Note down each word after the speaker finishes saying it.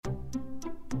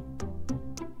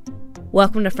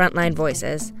Welcome to Frontline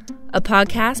Voices, a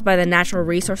podcast by the Natural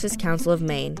Resources Council of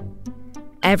Maine.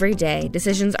 Every day,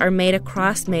 decisions are made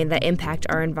across Maine that impact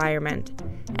our environment,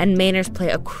 and Mainers play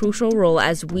a crucial role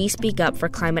as we speak up for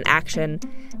climate action,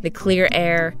 the clear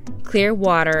air, clear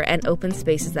water, and open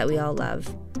spaces that we all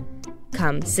love.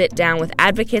 Come sit down with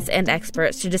advocates and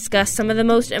experts to discuss some of the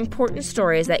most important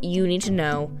stories that you need to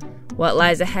know, what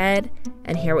lies ahead,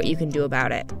 and hear what you can do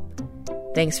about it.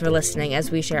 Thanks for listening as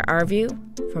we share our view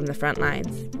from the front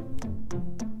lines.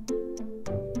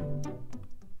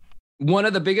 One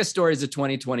of the biggest stories of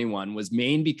 2021 was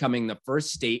Maine becoming the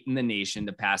first state in the nation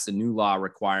to pass a new law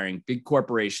requiring big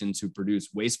corporations who produce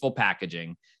wasteful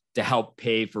packaging to help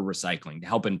pay for recycling, to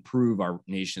help improve our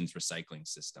nation's recycling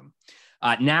system.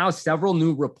 Now, several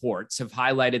new reports have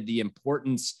highlighted the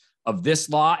importance of this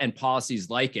law and policies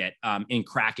like it in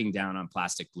cracking down on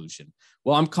plastic pollution.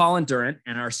 Well, I'm Colin Durant,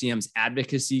 NRCM's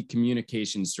Advocacy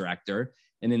Communications Director.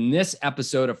 And in this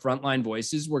episode of Frontline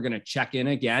Voices, we're going to check in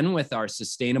again with our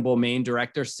Sustainable Maine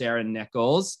Director, Sarah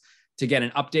Nichols, to get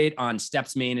an update on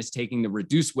steps Maine is taking to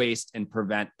reduce waste and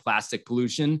prevent plastic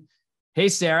pollution. Hey,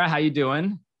 Sarah, how you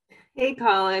doing? Hey,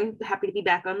 Colin. Happy to be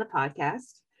back on the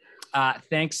podcast.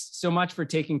 Thanks so much for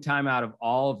taking time out of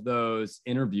all of those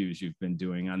interviews you've been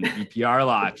doing on the EPR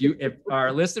law. If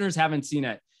our listeners haven't seen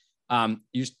it,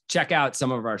 you should check out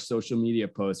some of our social media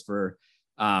posts for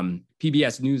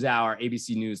PBS NewsHour,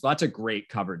 ABC News. Lots of great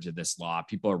coverage of this law.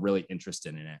 People are really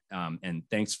interested in it. And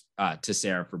thanks to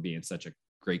Sarah for being such a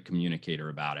great communicator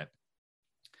about it.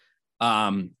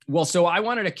 So I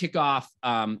wanted to kick off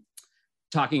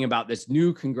talking about this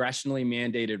new congressionally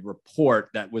mandated report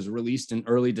that was released in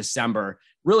early December,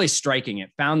 really striking.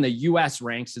 It found the U.S.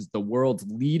 ranks as the world's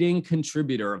leading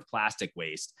contributor of plastic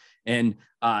waste. And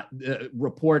the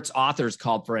report's authors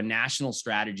called for a national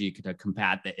strategy to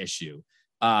combat the issue.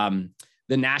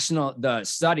 The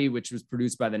study, which was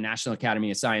produced by the National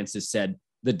Academy of Sciences, said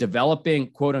the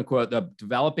developing, quote unquote, the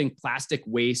developing plastic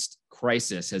waste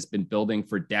crisis has been building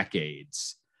for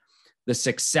decades. The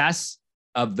success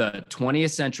of the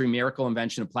 20th century miracle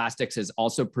invention of plastics has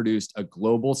also produced a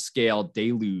global scale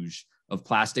deluge of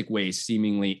plastic waste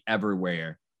seemingly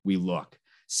everywhere we look.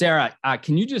 Sarah,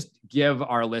 can you just give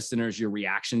our listeners your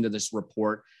reaction to this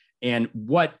report and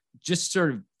what, just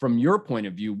sort of from your point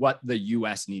of view, what the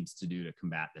U.S. needs to do to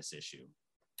combat this issue?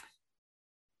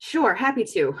 Sure, happy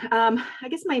to. I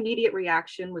guess my immediate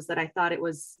reaction was that I thought it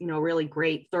was, a really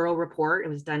great, thorough report. It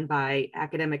was done by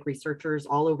academic researchers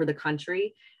all over the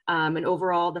country. And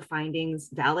overall, the findings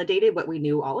validated what we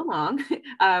knew all along,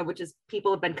 which is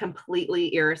people have been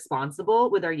completely irresponsible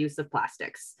with our use of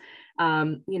plastics.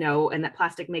 And that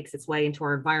plastic makes its way into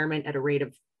our environment at a rate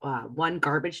of one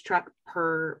garbage truck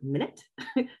per minute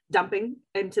dumping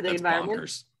into the environment.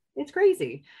 Bonkers. It's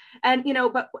crazy. And,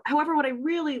 but however, what I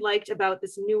really liked about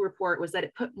this new report was that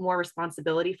it put more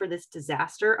responsibility for this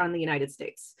disaster on the United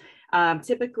States.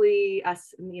 Typically,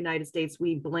 us in the United States,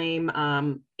 we blame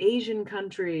Asian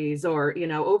countries or,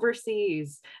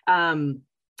 overseas,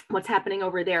 what's happening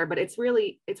over there. But it's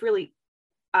really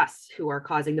us who are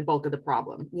causing the bulk of the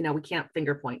problem. We can't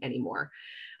finger point anymore.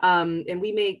 And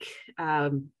we make,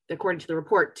 according to the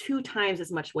report, 2 times as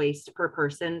much waste per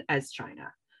person as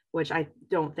China, which I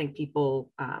don't think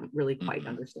people really quite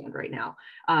understand right now.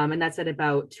 And that's at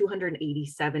about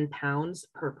 287 pounds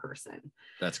per person.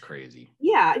 That's crazy.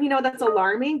 Yeah, that's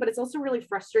alarming, but it's also really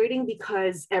frustrating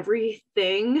because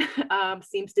everything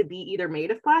seems to be either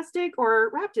made of plastic or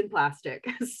wrapped in plastic.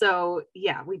 So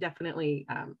yeah, we definitely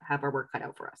have our work cut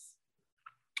out for us.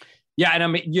 Yeah, and I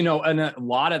mean, and a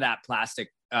lot of that plastic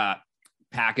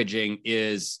packaging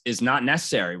is not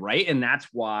necessary, right? And that's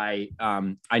why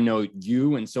I know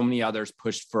you and so many others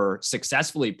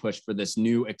successfully pushed for this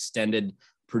new extended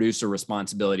producer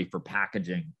responsibility for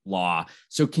packaging law.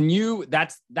 So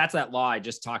that's that law I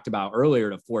just talked about earlier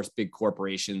to force big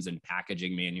corporations and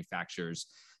packaging manufacturers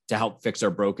to help fix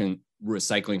our broken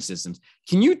recycling systems.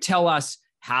 Can you tell us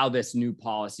how this new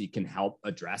policy can help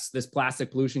address this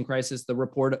plastic pollution crisis the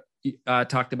report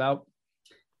talked about?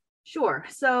 Sure.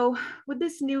 So with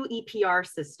this new EPR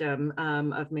system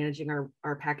of managing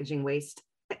our packaging waste,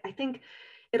 I think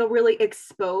it'll really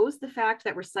expose the fact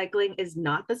that recycling is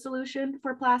not the solution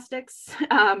for plastics.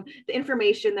 The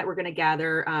information that we're going to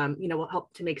gather, will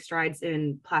help to make strides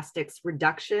in plastics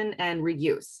reduction and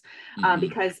reuse,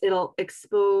 because it'll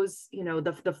expose,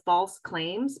 the false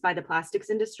claims by the plastics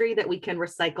industry that we can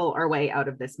recycle our way out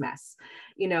of this mess.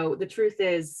 The truth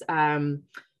is,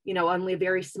 only a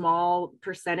very small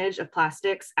percentage of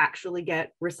plastics actually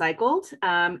get recycled.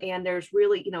 And there's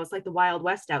really, it's like the Wild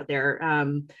West out there.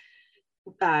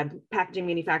 packaging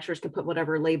manufacturers can put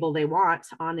whatever label they want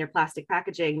on their plastic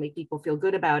packaging, make people feel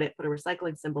good about it, put a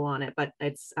recycling symbol on it, but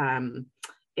it's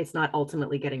not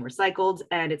ultimately getting recycled,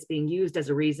 and it's being used as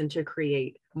a reason to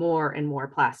create more and more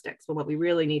plastics. But what we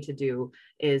really need to do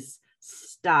is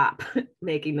stop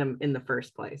making them in the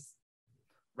first place.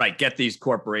 Right. Get these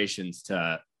corporations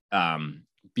to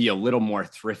be a little more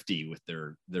thrifty with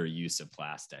their use of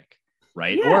plastic,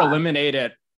 right? Yeah. Or eliminate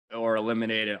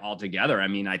it altogether. I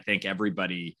mean, I think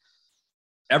everybody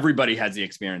has the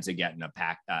experience of getting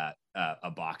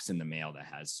a box in the mail that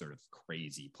has sort of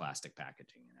crazy plastic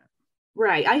packaging in it.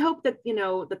 Right. I hope that,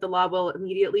 that the law will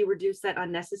immediately reduce that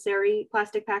unnecessary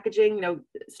plastic packaging,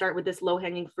 start with this low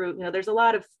hanging fruit. There's a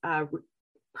lot of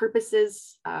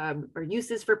purposes or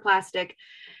uses for plastic,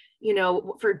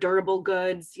 for durable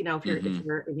goods, if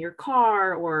you're in your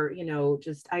car or,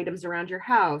 just items around your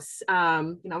house.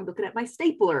 I'm looking at my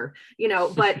stapler,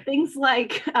 but things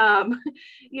like,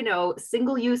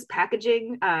 single-use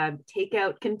packaging,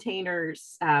 takeout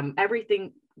containers,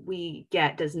 everything we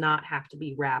get does not have to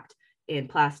be wrapped in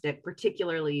plastic,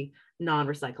 particularly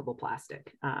non-recyclable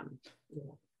plastic.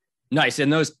 Nice.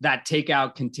 And that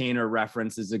takeout container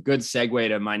reference is a good segue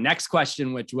to my next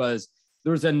question, which was,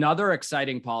 there was another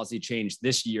exciting policy change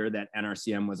this year that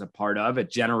NRCM was a part of. It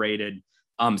generated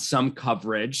some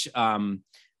coverage, and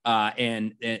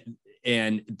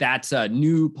that's a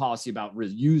new policy about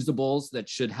reusables that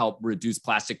should help reduce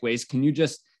plastic waste. Can you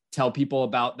just tell people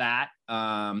about that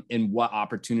and what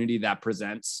opportunity that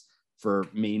presents for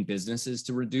Maine businesses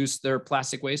to reduce their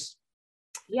plastic waste?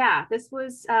 Yeah, this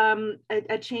was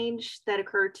a change that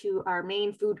occurred to our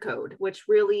Maine food code, which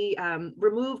really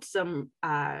removed some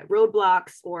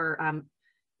roadblocks or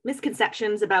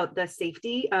misconceptions about the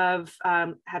safety of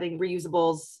having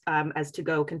reusables as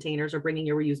to-go containers or bringing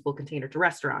your reusable container to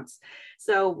restaurants.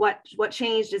 So what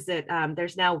changed is that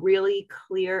there's now really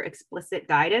clear, explicit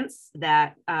guidance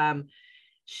that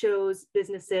shows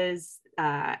businesses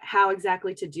how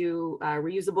exactly to do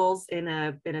reusables in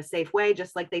a safe way,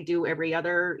 just like they do every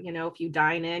other, if you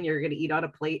dine in, you're going to eat on a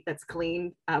plate that's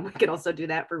clean. We can also do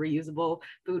that for reusable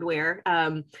foodware.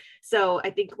 So I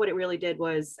think what it really did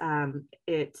was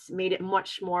it made it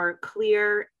much more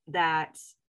clear that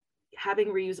having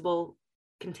reusable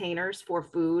containers for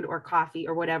food or coffee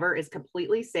or whatever is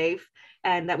completely safe,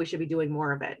 and that we should be doing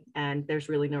more of it. And there's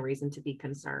really no reason to be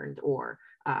concerned or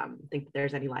think that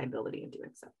there's any liability in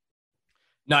doing so.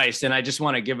 Nice. And I just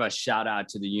want to give a shout out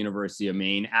to the University of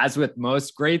Maine. As with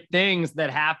most great things that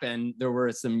happen, there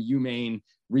were some UMaine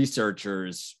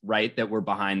researchers, right, that were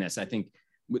behind this. I think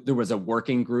there was a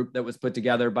working group that was put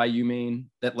together by UMaine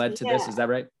that led to this. Is that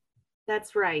right?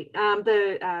 That's right.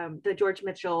 The George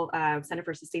Mitchell Center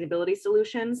for Sustainability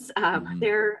Solutions,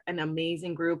 they're an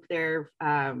amazing group. They're,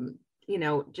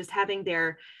 just having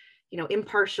their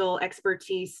impartial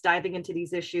expertise, diving into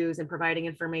these issues and providing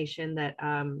information that,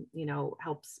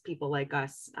 helps people like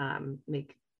us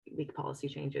make policy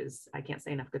changes. I can't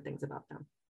say enough good things about them.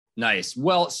 Nice.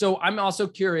 Well, so I'm also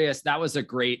curious, that was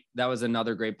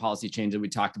another great policy change that we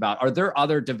talked about. Are there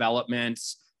other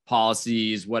developments,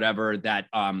 policies, whatever that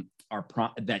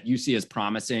that you see as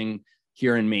promising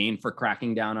here in Maine for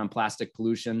cracking down on plastic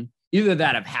pollution, either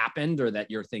that have happened or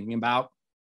that you're thinking about?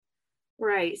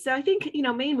 Right. So I think,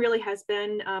 Maine really has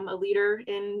been a leader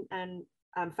in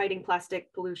fighting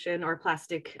plastic pollution or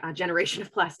plastic generation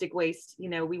of plastic waste.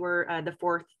 We were the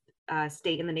fourth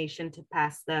state in the nation to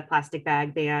pass the plastic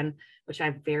bag ban, which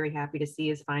I'm very happy to see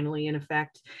is finally in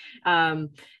effect. And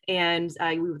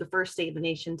we were the first state in the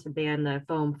nation to ban the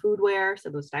foam foodware, so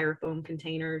those styrofoam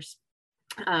containers,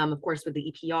 of course, with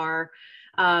the EPR.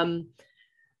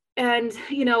 And,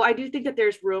 I do think that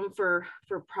there's room for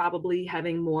probably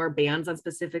having more bans on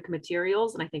specific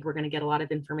materials. And I think we're going to get a lot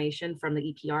of information from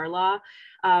the EPR law.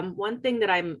 One thing that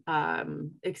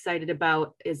I'm excited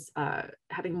about is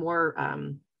having more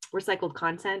recycled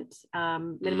content,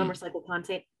 minimum recycled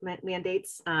content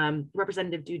mandates.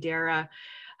 Representative Dudera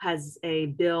has a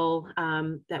bill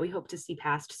that we hope to see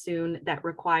passed soon that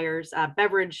requires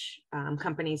beverage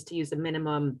companies to use a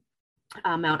minimum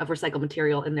amount of recycled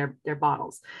material in their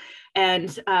bottles. And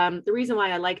the reason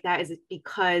why I like that is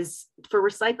because for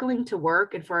recycling to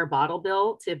work and for our bottle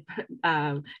bill to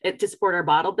support our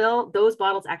bottle bill, those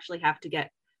bottles actually have to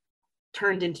get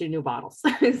turned into new bottles.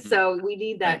 So we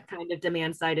need that kind of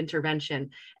demand side intervention.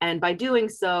 And by doing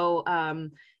so,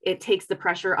 it takes the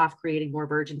pressure off creating more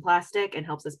virgin plastic and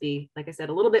helps us be, like I said,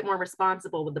 a little bit more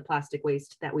responsible with the plastic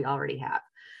waste that we already have.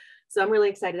 So I'm really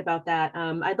excited about that.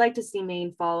 I'd like to see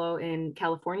Maine follow in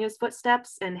California's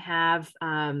footsteps and have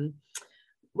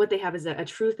what they have is a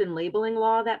truth in labeling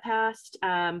law that passed.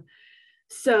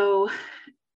 So,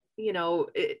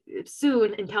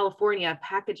 soon in California,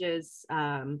 packages,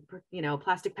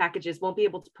 plastic packages won't be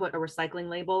able to put a recycling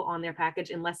label on their package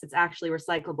unless it's actually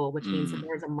recyclable, which means that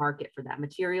there's a market for that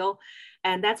material.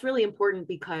 And that's really important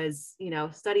because,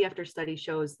 study after study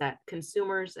shows that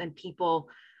consumers and people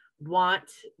want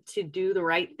to do the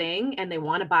right thing, and they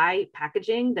want to buy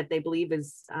packaging that they believe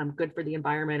is good for the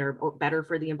environment or better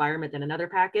for the environment than another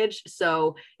package.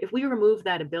 So if we remove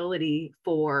that ability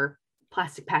for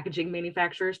plastic packaging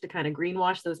manufacturers to kind of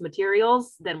greenwash those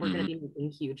materials, then we're going to be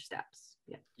making huge steps.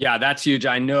 Yeah, that's huge.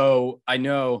 I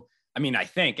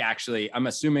think actually, I'm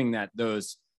assuming that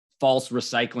those false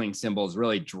recycling symbols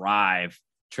really drive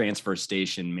transfer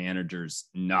station managers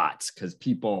nuts, because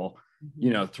people,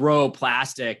 throw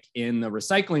plastic in the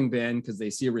recycling bin because they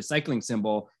see a recycling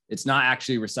symbol. It's not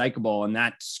actually recyclable, and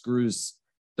that screws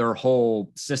their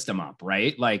whole system up,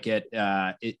 right? Like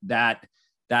that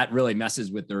really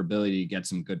messes with their ability to get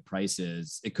some good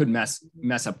prices. It could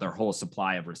mess up their whole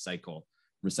supply of recycled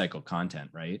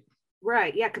content, right?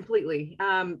 Right. Yeah, completely.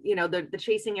 The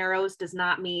chasing arrows does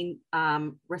not mean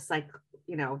recycle,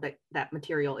 that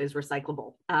material is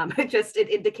recyclable. It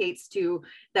indicates to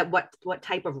that what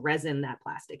type of resin that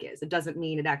plastic is. It doesn't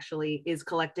mean it actually is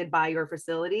collected by your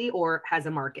facility or has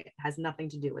a market. It has nothing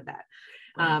to do with that.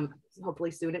 Right.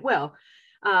 Hopefully soon it will.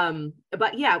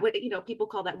 But yeah, people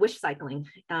call that wish cycling.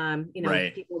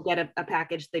 Right. People get a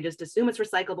package, they just assume it's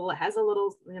recyclable. It has a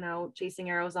little, chasing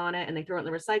arrows on it, and they throw it in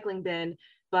the recycling bin.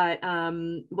 But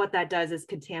what that does is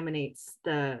contaminates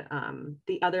the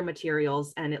other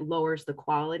materials, and it lowers the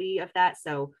quality of that.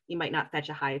 So you might not fetch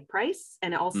a high price,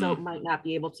 and it also might not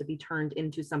be able to be turned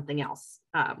into something else,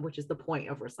 which is the point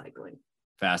of recycling.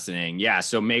 Fascinating. Yeah.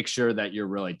 So make sure that you're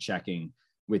really checking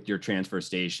with your transfer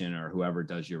station or whoever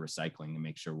does your recycling to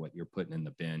make sure what you're putting in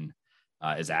the bin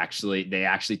they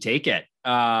actually take it.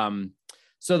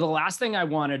 So the last thing I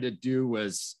wanted to do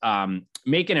was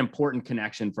make an important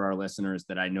connection for our listeners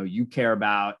that I know you care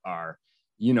about, our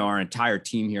entire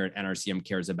team here at NRCM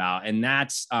cares about. And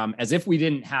that's as if we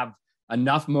didn't have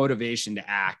enough motivation to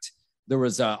act. There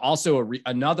was also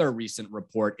another recent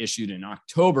report issued in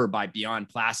October by Beyond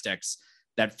Plastics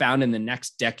that found in the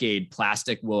next decade,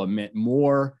 plastic will emit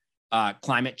more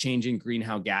climate changing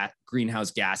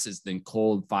greenhouse gases than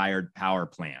coal-fired power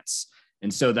plants.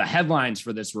 And so the headlines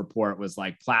for this report was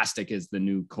like, plastic is the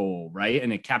new coal, right?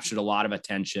 And it captured a lot of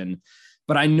attention.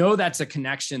 But I know that's a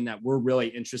connection that we're really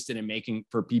interested in making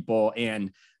for people, and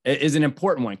it is an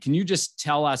important one. Can you just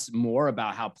tell us more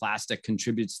about how plastic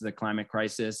contributes to the climate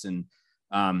crisis, and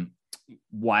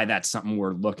why that's something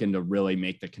we're looking to really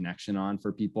make the connection on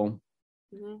for people?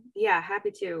 Yeah, happy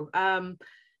to. I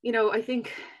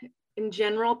think in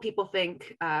general, people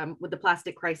think with the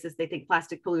plastic crisis, they think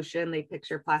plastic pollution, they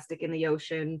picture plastic in the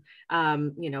ocean,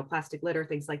 plastic litter,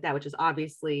 things like that, which is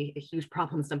obviously a huge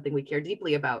problem, something we care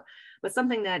deeply about. But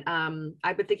something that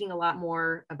I've been thinking a lot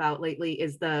more about lately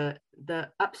is the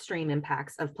upstream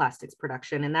impacts of plastics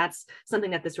production. And that's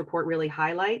something that this report really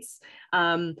highlights.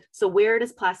 So where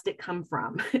does plastic come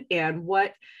from? And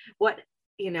what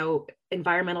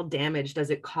environmental damage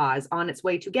does it cause on its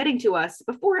way to getting to us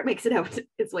before it makes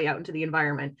its way out into the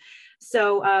environment?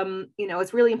 So,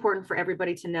 it's really important for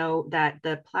everybody to know that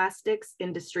the plastics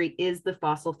industry is the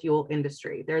fossil fuel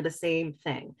industry. They're the same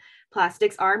thing.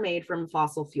 Plastics are made from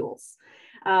fossil fuels.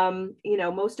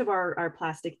 Most of our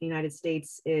plastic in the United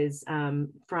States is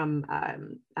from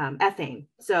ethane.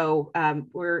 So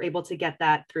we're able to get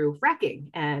that through fracking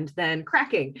and then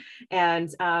cracking. And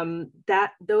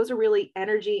those are really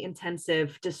energy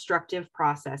intensive, destructive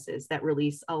processes that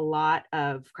release a lot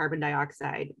of carbon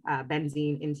dioxide,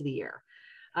 benzene into the air.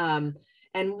 And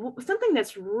something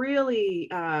that's really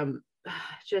I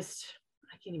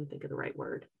can't even think of the right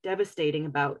word, devastating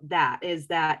about that is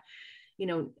that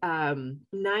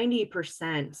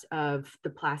 90% of the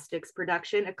plastics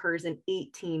production occurs in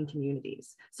 18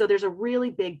 communities. So there's a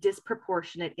really big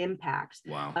disproportionate impact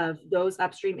of those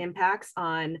upstream impacts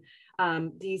on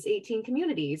these 18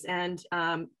 communities. And,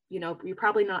 you're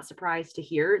probably not surprised to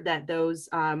hear that those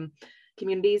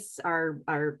communities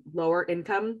are lower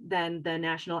income than the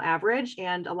national average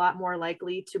and a lot more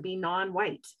likely to be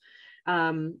non-white.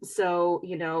 While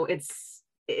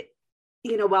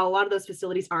a lot of those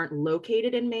facilities aren't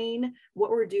located in Maine,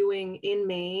 what we're doing in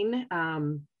Maine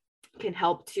can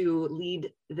help to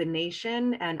lead the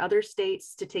nation and other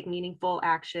states to take meaningful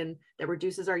action that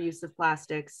reduces our use of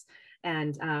plastics.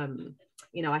 And I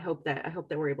hope that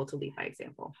we're able to lead by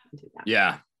example and do that.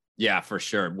 Yeah, for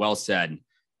sure. Well said.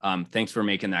 Thanks for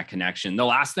making that connection. The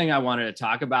last thing I wanted to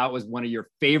talk about was one of your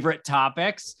favorite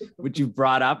topics, which you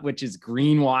brought up, which is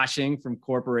greenwashing from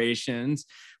corporations.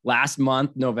 Last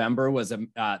month, November, was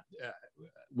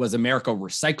America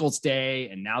Recycles Day,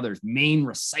 and now there's Maine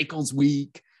Recycles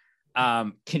Week.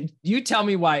 Can you tell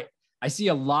me why? I see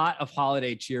a lot of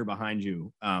holiday cheer behind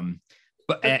you. And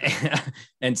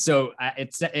so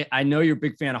I know you're a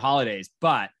big fan of holidays,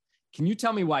 but can you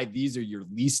tell me why these are your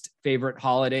least favorite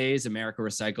holidays, America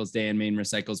Recycles Day and Maine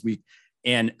Recycles Week,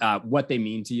 and what they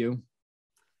mean to you?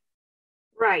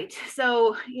 Right.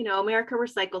 So, America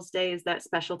Recycles Day is that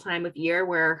special time of year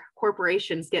where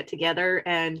corporations get together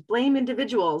and blame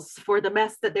individuals for the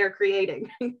mess that they're creating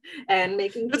and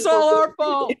making. It's all our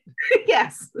fault.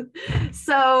 Yes.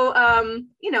 So,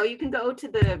 you can go to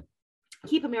the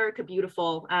Keep America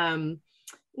Beautiful. I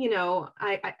don't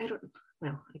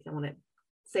want to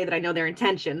say that I know their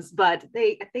intentions, but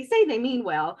they say they mean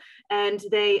well, and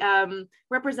they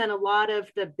represent a lot of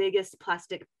the biggest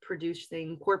plastic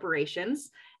producing corporations.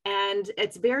 And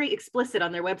it's very explicit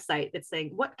on their website. It's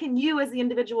saying, what can you as the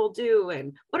individual do?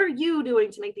 And what are you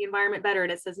doing to make the environment better?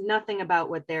 And it says nothing about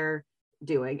what they're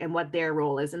doing and what their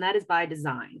role is. And that is by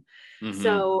design. Mm-hmm.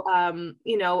 So, and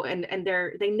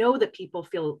they know that people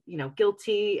feel,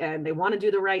 guilty, and they want to do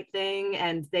the right thing.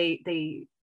 And they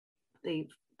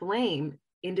blame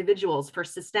individuals for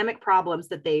systemic problems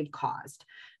that they've caused.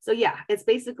 So yeah, it's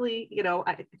basically,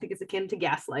 I think it's akin to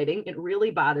gaslighting. It really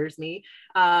bothers me.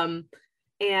 I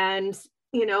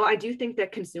do think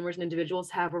that consumers and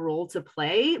individuals have a role to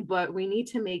play, but we need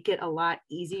to make it a lot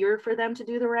easier for them to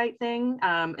do the right thing,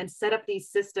 and set up these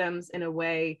systems in a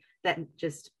way that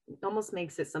just almost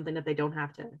makes it something that they don't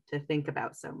have to think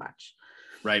about so much.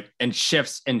 Right. And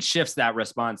shifts that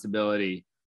responsibility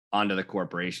onto the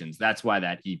corporations. That's why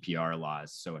that EPR law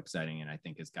is so exciting, and I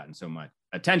think it's gotten so much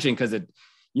attention, because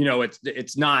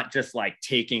it's not just like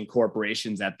taking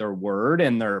corporations at their word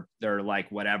and they're like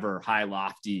whatever high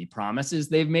lofty promises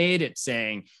they've made. It's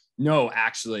saying, no,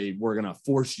 actually, we're going to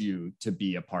force you to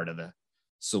be a part of the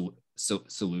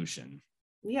solution.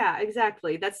 Yeah,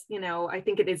 exactly. That's, I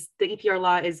think it is, the EPR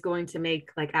law is going to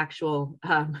make like actual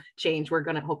change. We're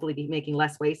going to hopefully be making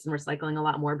less waste and recycling a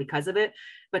lot more because of it.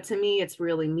 But to me, it's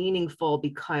really meaningful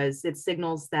because it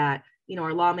signals that,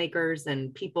 our lawmakers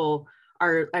and people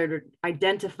are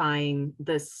identifying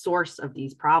the source of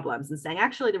these problems and saying,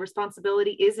 actually, the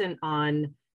responsibility isn't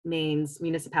on Maine's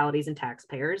municipalities and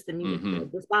taxpayers. The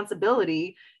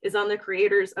responsibility is on the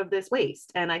creators of this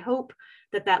waste. And I hope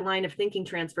that line of thinking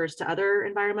transfers to other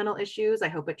environmental issues. I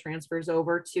hope it transfers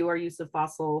over to our use of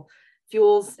fossil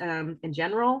fuels in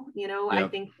general. Yep. I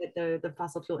think that the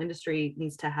fossil fuel industry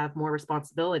needs to have more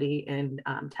responsibility in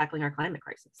tackling our climate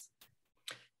crisis.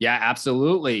 Yeah,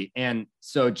 absolutely. And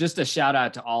so just a shout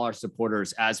out to all our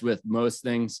supporters. As with most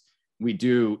things we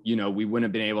do, we wouldn't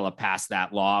have been able to pass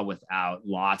that law without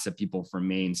lots of people from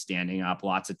Maine standing up,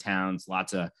 lots of towns,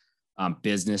 lots of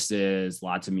businesses,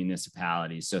 lots of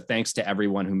municipalities. So thanks to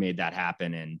everyone who made that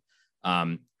happen. And,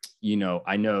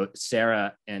 I know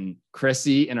Sarah and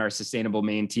Chrissy in our Sustainable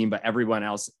Maine team, but everyone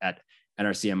else at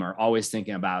NRCM are always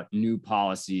thinking about new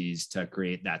policies to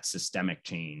create that systemic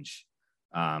change.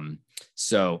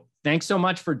 So thanks so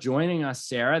much for joining us,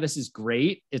 Sarah. This is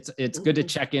great. It's good to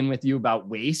check in with you about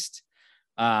waste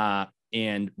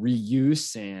and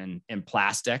reuse and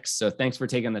plastics. So thanks for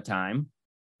taking the time.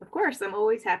 Of course, I'm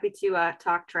always happy to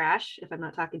talk trash. If I'm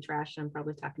not talking trash, I'm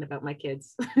probably talking about my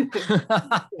kids.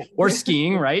 Or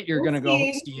skiing, right? You're going to go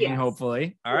skiing, yes.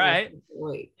 Hopefully. All right.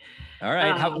 Wait. All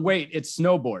right. Wait, it's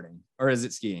snowboarding or is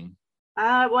it skiing?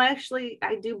 Well, actually,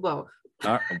 I do both.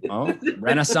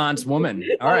 Renaissance woman.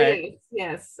 All right.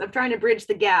 Yes. I'm trying to bridge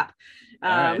the gap.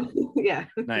 Right. Yeah.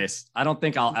 Nice. I don't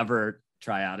think I'll ever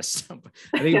try out a snowboard.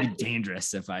 I think it'd be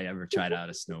dangerous if I ever tried out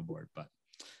a snowboard, but,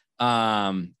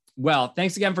 well,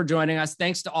 thanks again for joining us.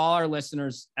 Thanks to all our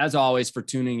listeners, as always, for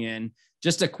tuning in.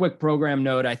 Just a quick program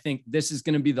note. I think this is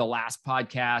going to be the last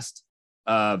podcast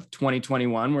of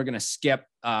 2021. We're going to skip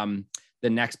the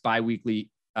next biweekly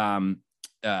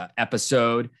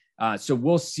episode. So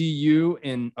we'll see you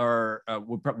we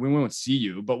won't see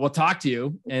you, but we'll talk to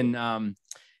you in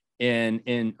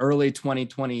early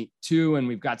 2022. And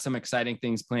we've got some exciting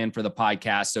things planned for the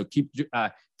podcast. So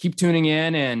keep tuning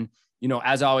in, and,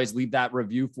 as always, leave that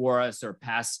review for us or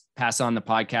pass on the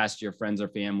podcast to your friends or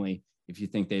family if you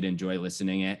think they'd enjoy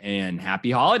listening. And happy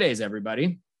holidays,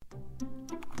 everybody.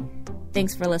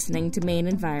 Thanks for listening to Maine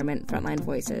Environment Frontline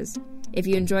Voices. If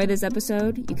you enjoyed this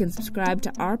episode, you can subscribe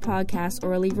to our podcast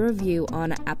or leave a review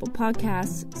on Apple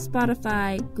Podcasts,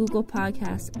 Spotify, Google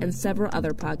Podcasts, and several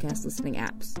other podcast listening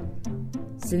apps.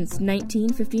 Since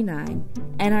 1959,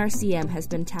 NRCM has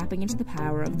been tapping into the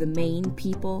power of the Maine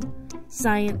people,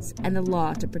 science, and the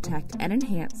law to protect and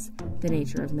enhance the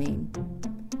nature of Maine.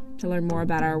 To learn more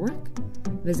about our work,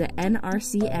 visit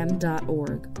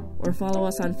nrcm.org or follow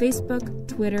us on Facebook,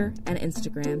 Twitter, and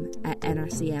Instagram at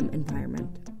NRCM Environment.